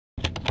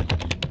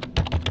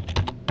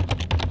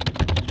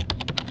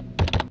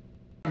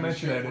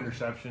mentioned that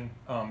interception.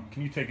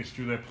 Can you take us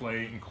through that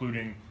play,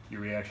 including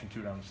your reaction to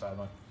it on the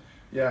sideline?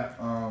 Yeah.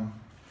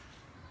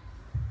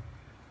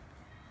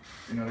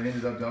 They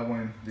ended up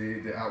doubling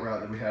the out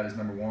route that we had as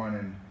number one,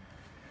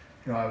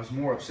 and I was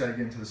more upset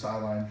getting to the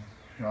sideline.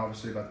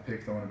 Obviously about the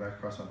pick, throwing it back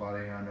across my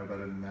body. I know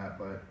better than that,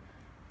 but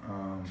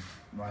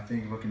I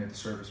think looking at the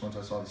surface, once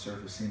I saw the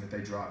surface, seeing that they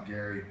dropped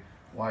Gary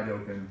wide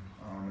open,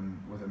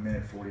 and with a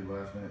minute 40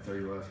 left, minute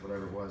 30 left,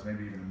 whatever it was,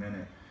 maybe even a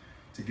minute,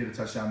 to get a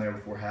touchdown there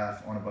before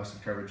half on a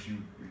busted coverage, you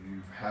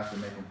have to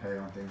make them pay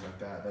on things like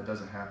that. That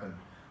doesn't happen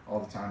all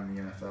the time in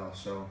the NFL.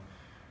 So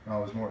I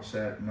was more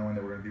upset knowing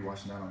that we're going to be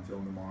watching that on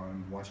film tomorrow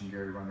and watching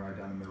Gary run right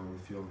down the middle of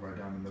the field, right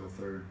down the middle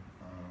third,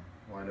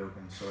 wide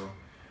open. So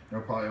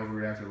probably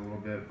overreacted a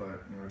little bit,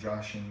 but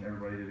Josh and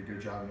everybody did a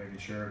good job of making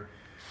sure.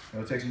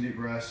 Take some deep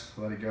breaths,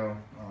 let it go.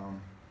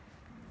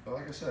 But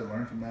like I said,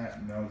 learn from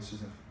that. This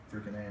isn't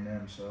freaking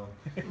A&M, so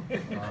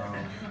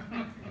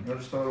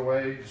just throw it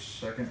away.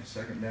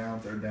 Second down,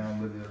 third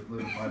down, live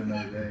the fight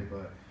another day.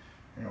 But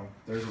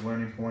there's a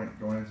learning point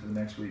going into the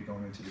next week,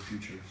 going into the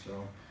future.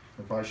 So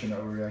I probably shouldn't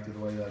have overreacted the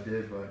way that I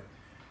did, but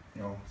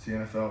it's the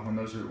NFL.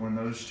 When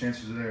those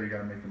chances are there, you got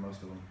to make the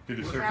most of them. Did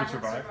the surface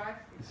survive?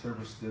 The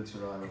surface did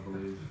survive, I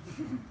believe.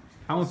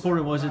 How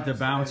important was it to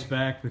bounce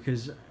back?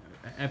 Because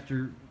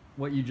after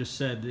what you just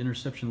said, the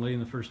interception late in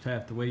the first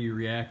half, the way you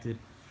reacted,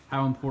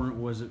 how important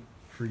was it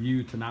for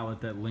you to not let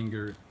that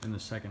linger in the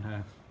second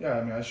half?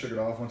 Yeah, I shook it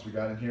off once we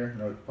got in here.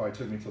 It probably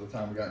took me till the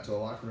time we got into the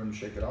locker room to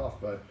shake it off,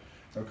 but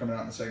coming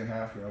out in the second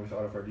half, we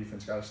thought if our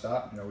defense got to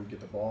stop, we'd get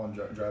the ball and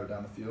drive it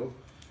down the field.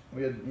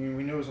 We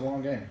knew it was a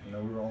long game.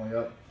 We were only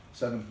up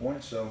 7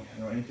 points, so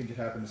anything could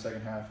happen in the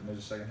second half, and there's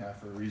a second half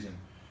for a reason.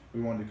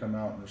 We wanted to come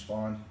out and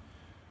respond,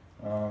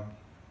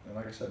 and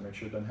like I said, make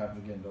sure it doesn't happen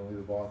again. Don't leave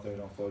the ball out there,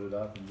 don't float it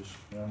up, and just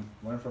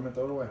learn from it,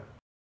 throw it away.